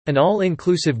An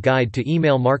all-inclusive guide to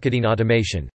email marketing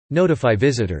automation. Notify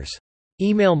visitors.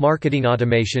 Email marketing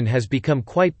automation has become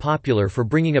quite popular for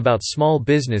bringing about small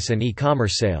business and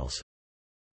e-commerce sales.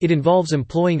 It involves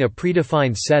employing a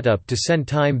predefined setup to send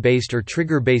time-based or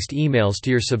trigger-based emails to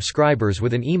your subscribers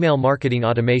with an email marketing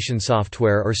automation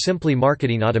software or simply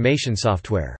marketing automation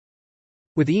software.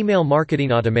 With email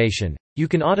marketing automation, you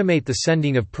can automate the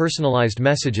sending of personalized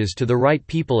messages to the right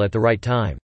people at the right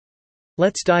time.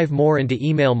 Let's dive more into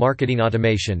email marketing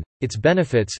automation, its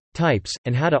benefits, types,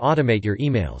 and how to automate your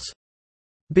emails.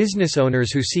 Business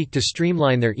owners who seek to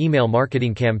streamline their email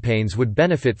marketing campaigns would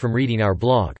benefit from reading our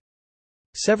blog.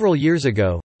 Several years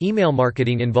ago, email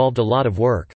marketing involved a lot of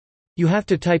work. You have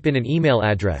to type in an email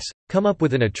address, come up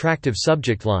with an attractive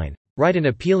subject line, write an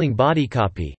appealing body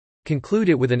copy, conclude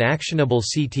it with an actionable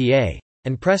CTA,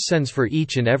 and press sends for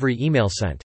each and every email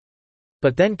sent.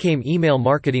 But then came email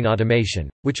marketing automation,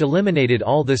 which eliminated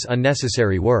all this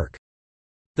unnecessary work.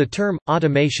 The term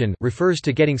automation refers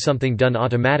to getting something done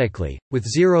automatically, with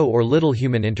zero or little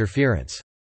human interference.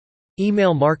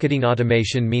 Email marketing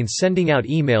automation means sending out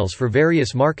emails for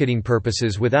various marketing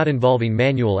purposes without involving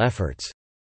manual efforts.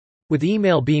 With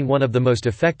email being one of the most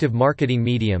effective marketing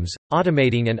mediums,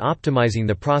 automating and optimizing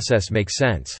the process makes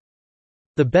sense.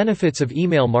 The benefits of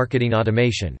email marketing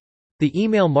automation. The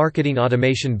email marketing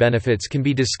automation benefits can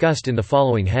be discussed in the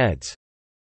following heads.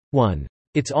 1.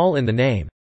 It's all in the name.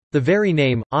 The very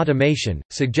name, automation,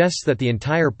 suggests that the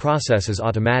entire process is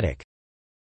automatic.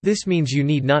 This means you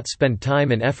need not spend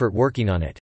time and effort working on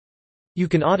it. You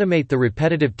can automate the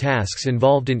repetitive tasks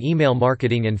involved in email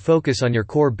marketing and focus on your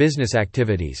core business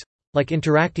activities, like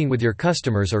interacting with your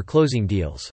customers or closing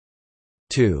deals.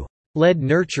 2. Lead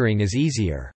nurturing is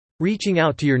easier. Reaching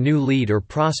out to your new lead or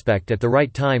prospect at the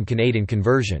right time can aid in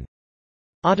conversion.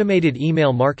 Automated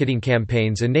email marketing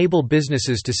campaigns enable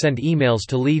businesses to send emails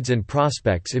to leads and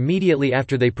prospects immediately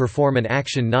after they perform an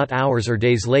action, not hours or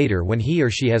days later when he or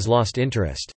she has lost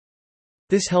interest.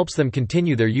 This helps them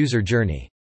continue their user journey.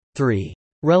 3.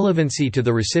 Relevancy to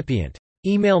the recipient.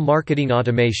 Email marketing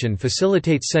automation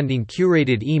facilitates sending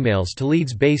curated emails to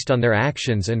leads based on their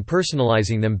actions and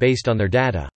personalizing them based on their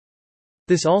data.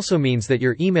 This also means that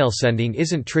your email sending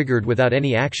isn't triggered without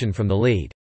any action from the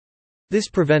lead. This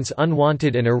prevents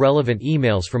unwanted and irrelevant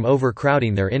emails from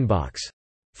overcrowding their inbox.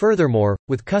 Furthermore,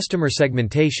 with customer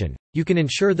segmentation, you can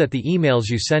ensure that the emails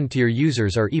you send to your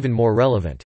users are even more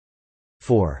relevant.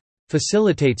 4.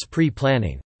 Facilitates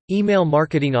pre-planning. Email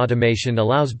marketing automation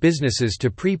allows businesses to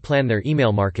pre-plan their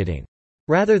email marketing.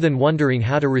 Rather than wondering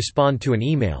how to respond to an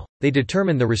email, they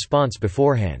determine the response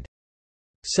beforehand.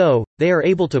 So, they are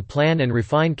able to plan and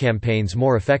refine campaigns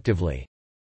more effectively.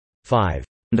 5.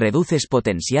 Reduces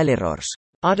potencial errors.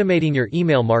 Automating your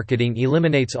email marketing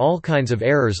eliminates all kinds of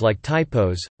errors like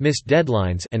typos, missed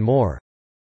deadlines, and more.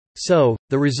 So,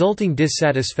 the resulting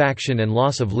dissatisfaction and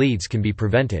loss of leads can be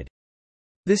prevented.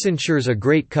 This ensures a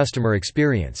great customer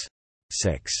experience.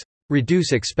 6.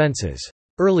 Reduce expenses.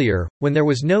 Earlier, when there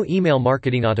was no email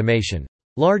marketing automation,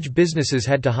 large businesses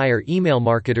had to hire email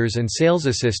marketers and sales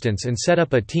assistants and set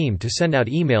up a team to send out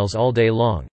emails all day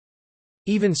long.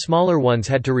 Even smaller ones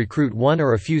had to recruit one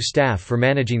or a few staff for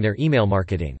managing their email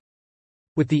marketing.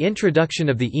 With the introduction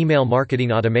of the email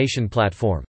marketing automation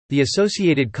platform, the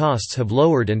associated costs have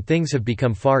lowered and things have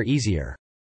become far easier.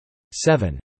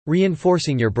 7.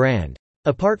 Reinforcing your brand.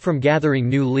 Apart from gathering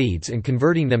new leads and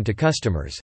converting them to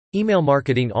customers, email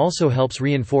marketing also helps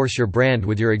reinforce your brand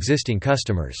with your existing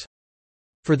customers.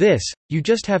 For this, you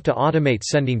just have to automate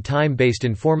sending time-based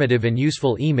informative and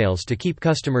useful emails to keep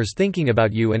customers thinking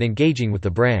about you and engaging with the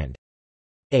brand.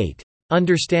 8.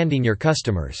 Understanding your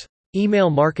customers. Email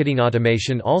marketing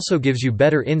automation also gives you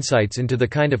better insights into the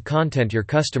kind of content your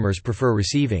customers prefer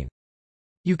receiving.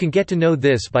 You can get to know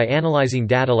this by analyzing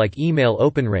data like email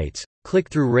open rates,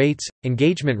 click-through rates,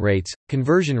 engagement rates,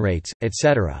 conversion rates,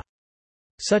 etc.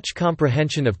 Such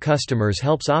comprehension of customers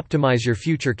helps optimize your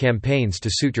future campaigns to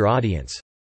suit your audience.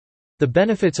 The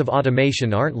benefits of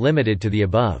automation aren't limited to the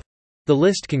above. The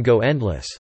list can go endless.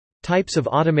 Types of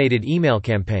automated email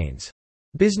campaigns.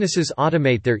 Businesses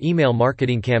automate their email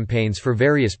marketing campaigns for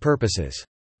various purposes.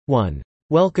 1.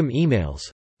 Welcome emails.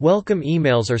 Welcome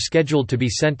emails are scheduled to be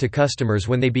sent to customers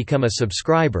when they become a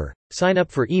subscriber, sign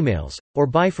up for emails, or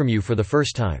buy from you for the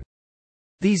first time.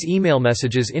 These email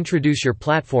messages introduce your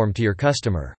platform to your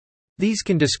customer. These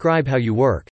can describe how you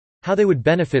work, how they would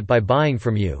benefit by buying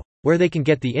from you, where they can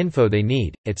get the info they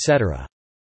need, etc.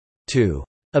 2.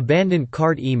 Abandoned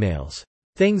cart emails.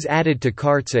 Things added to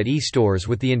carts at e-stores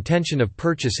with the intention of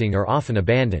purchasing are often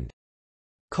abandoned.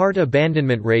 Cart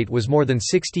abandonment rate was more than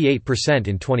 68%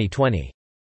 in 2020.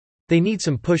 They need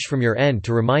some push from your end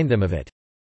to remind them of it.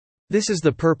 This is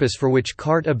the purpose for which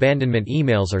cart abandonment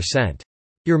emails are sent.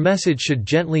 Your message should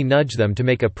gently nudge them to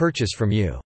make a purchase from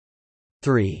you.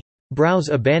 3. Browse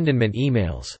abandonment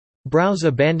emails. Browse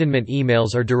abandonment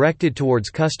emails are directed towards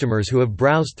customers who have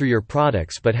browsed through your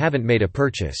products but haven't made a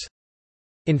purchase.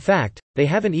 In fact, they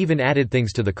haven't even added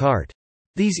things to the cart.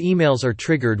 These emails are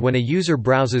triggered when a user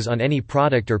browses on any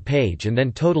product or page and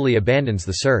then totally abandons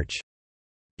the search.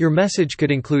 Your message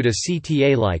could include a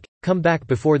CTA like, "Come back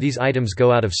before these items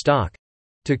go out of stock,"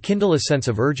 to kindle a sense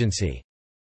of urgency.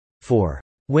 4.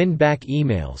 Win-back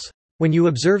emails. When you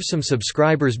observe some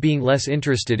subscribers being less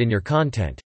interested in your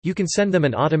content, you can send them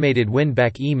an automated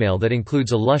win-back email that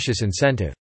includes a luscious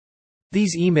incentive.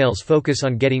 These emails focus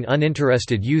on getting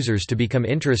uninterested users to become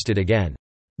interested again.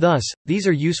 Thus, these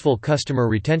are useful customer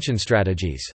retention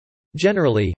strategies.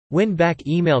 Generally, win-back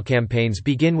email campaigns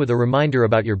begin with a reminder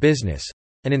about your business,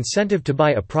 an incentive to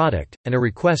buy a product, and a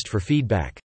request for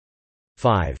feedback.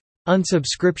 5.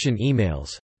 Unsubscription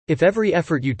emails. If every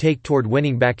effort you take toward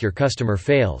winning back your customer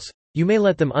fails, you may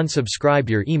let them unsubscribe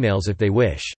your emails if they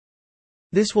wish.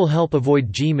 This will help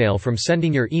avoid Gmail from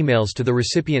sending your emails to the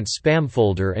recipient's spam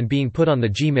folder and being put on the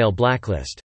Gmail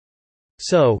blacklist.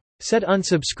 So, set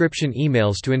unsubscription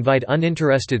emails to invite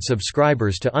uninterested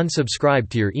subscribers to unsubscribe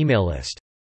to your email list.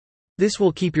 This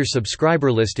will keep your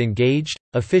subscriber list engaged,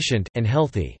 efficient, and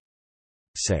healthy.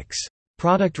 6.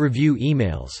 Product review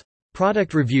emails.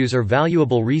 Product reviews are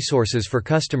valuable resources for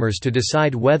customers to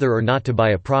decide whether or not to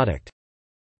buy a product.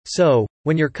 So,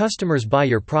 when your customers buy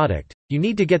your product, you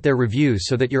need to get their reviews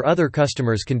so that your other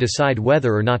customers can decide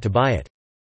whether or not to buy it.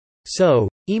 So,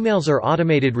 emails are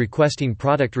automated requesting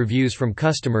product reviews from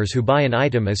customers who buy an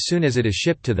item as soon as it is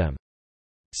shipped to them.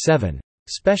 7.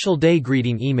 Special day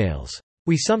greeting emails.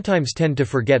 We sometimes tend to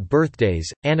forget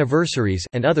birthdays, anniversaries,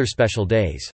 and other special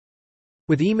days.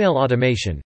 With email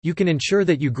automation, you can ensure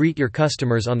that you greet your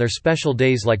customers on their special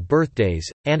days like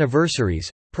birthdays,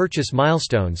 anniversaries, purchase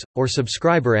milestones, or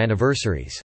subscriber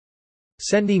anniversaries.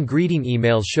 Sending greeting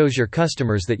emails shows your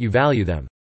customers that you value them.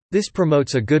 This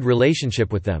promotes a good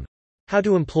relationship with them. How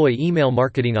to employ email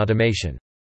marketing automation.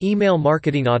 Email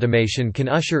marketing automation can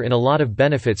usher in a lot of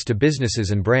benefits to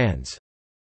businesses and brands.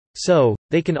 So,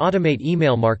 they can automate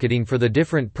email marketing for the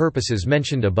different purposes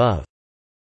mentioned above.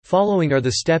 Following are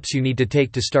the steps you need to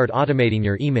take to start automating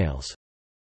your emails.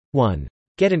 1.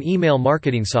 Get an email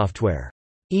marketing software.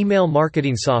 Email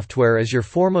marketing software is your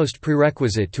foremost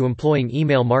prerequisite to employing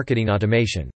email marketing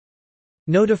automation.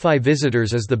 Notify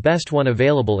Visitors is the best one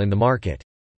available in the market.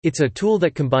 It's a tool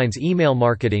that combines email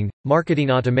marketing,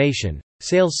 marketing automation,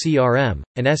 sales CRM,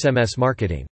 and SMS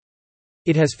marketing.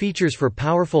 It has features for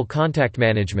powerful contact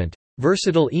management,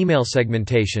 versatile email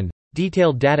segmentation,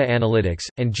 detailed data analytics,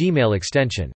 and Gmail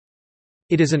extension.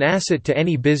 It is an asset to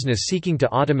any business seeking to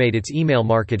automate its email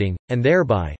marketing, and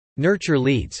thereby, nurture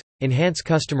leads, enhance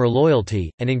customer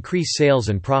loyalty, and increase sales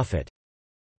and profit.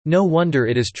 No wonder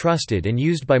it is trusted and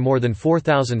used by more than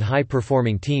 4,000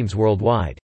 high-performing teams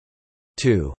worldwide.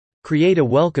 2. Create a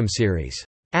welcome series.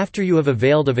 After you have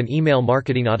availed of an email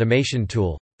marketing automation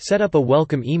tool, set up a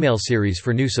welcome email series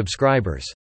for new subscribers.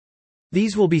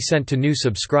 These will be sent to new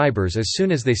subscribers as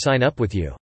soon as they sign up with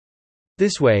you.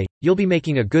 This way, you'll be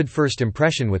making a good first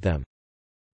impression with them.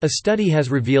 A study has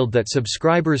revealed that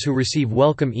subscribers who receive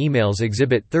welcome emails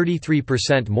exhibit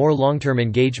 33% more long-term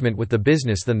engagement with the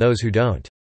business than those who don't.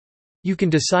 You can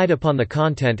decide upon the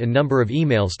content and number of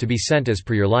emails to be sent as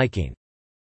per your liking.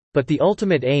 But the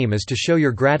ultimate aim is to show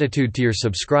your gratitude to your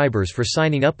subscribers for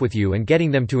signing up with you and getting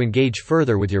them to engage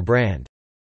further with your brand.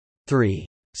 3.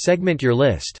 Segment your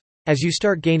list. As you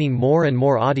start gaining more and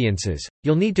more audiences,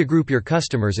 you'll need to group your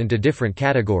customers into different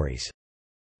categories.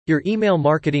 Your email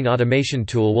marketing automation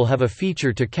tool will have a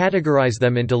feature to categorize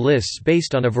them into lists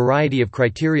based on a variety of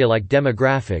criteria like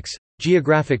demographics,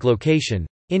 geographic location,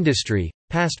 industry,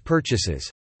 past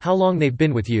purchases, how long they've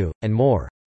been with you, and more.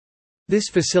 This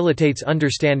facilitates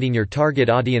understanding your target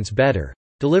audience better,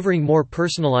 delivering more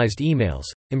personalized emails,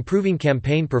 improving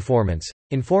campaign performance,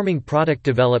 informing product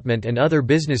development and other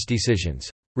business decisions,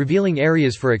 revealing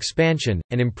areas for expansion,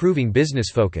 and improving business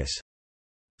focus.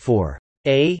 4.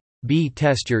 A/B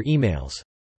test your emails.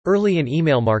 Early in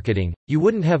email marketing, you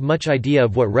wouldn't have much idea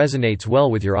of what resonates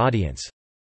well with your audience.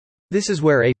 This is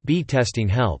where A/B testing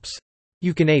helps.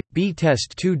 You can A/B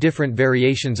test two different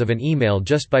variations of an email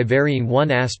just by varying one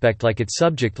aspect like its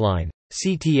subject line,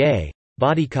 CTA,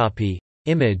 body copy,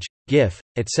 image, GIF,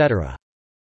 etc.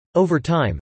 Over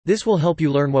time, this will help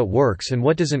you learn what works and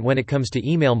what doesn't when it comes to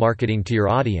email marketing to your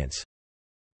audience.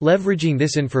 Leveraging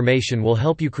this information will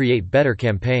help you create better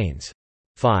campaigns.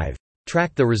 5.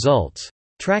 Track the results.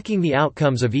 Tracking the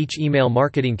outcomes of each email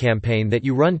marketing campaign that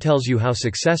you run tells you how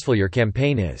successful your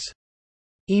campaign is.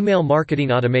 Email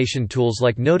marketing automation tools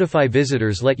like Notify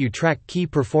Visitors let you track key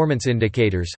performance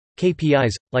indicators,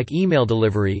 KPIs, like email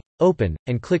delivery, open,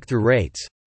 and click-through rates.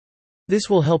 This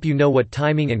will help you know what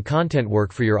timing and content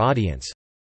work for your audience.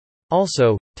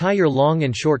 Also, tie your long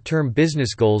and short-term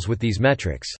business goals with these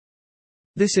metrics.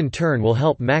 This in turn will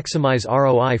help maximize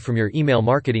ROI from your email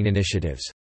marketing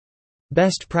initiatives.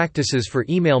 Best practices for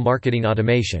email marketing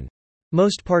automation.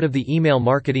 Most part of the email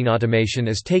marketing automation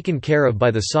is taken care of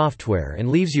by the software and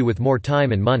leaves you with more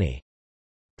time and money.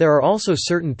 There are also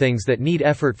certain things that need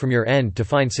effort from your end to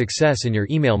find success in your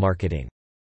email marketing.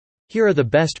 Here are the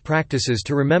best practices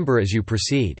to remember as you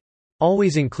proceed.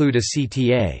 Always include a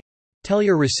CTA. Tell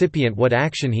your recipient what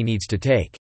action he needs to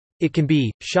take. It can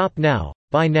be, shop now,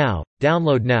 buy now,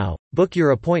 download now, book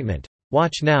your appointment,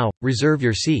 watch now, reserve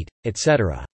your seat,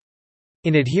 etc.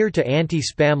 Adhere to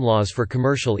anti-spam laws for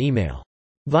commercial email.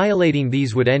 Violating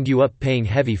these would end you up paying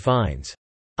heavy fines.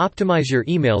 Optimize your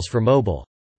emails for mobile.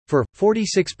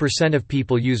 46% of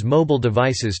people use mobile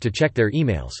devices to check their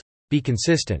emails. Be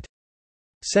consistent.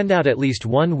 Send out at least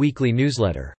one weekly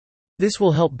newsletter. This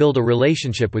will help build a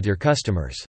relationship with your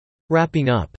customers. Wrapping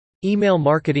up. Email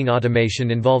marketing automation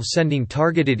involves sending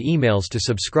targeted emails to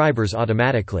subscribers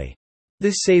automatically.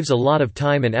 This saves a lot of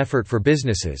time and effort for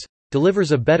businesses,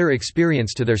 delivers a better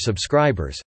experience to their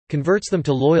subscribers, converts them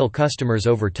to loyal customers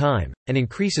over time, and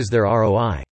increases their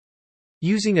ROI.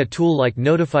 Using a tool like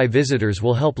Notify Visitors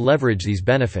will help leverage these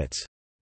benefits.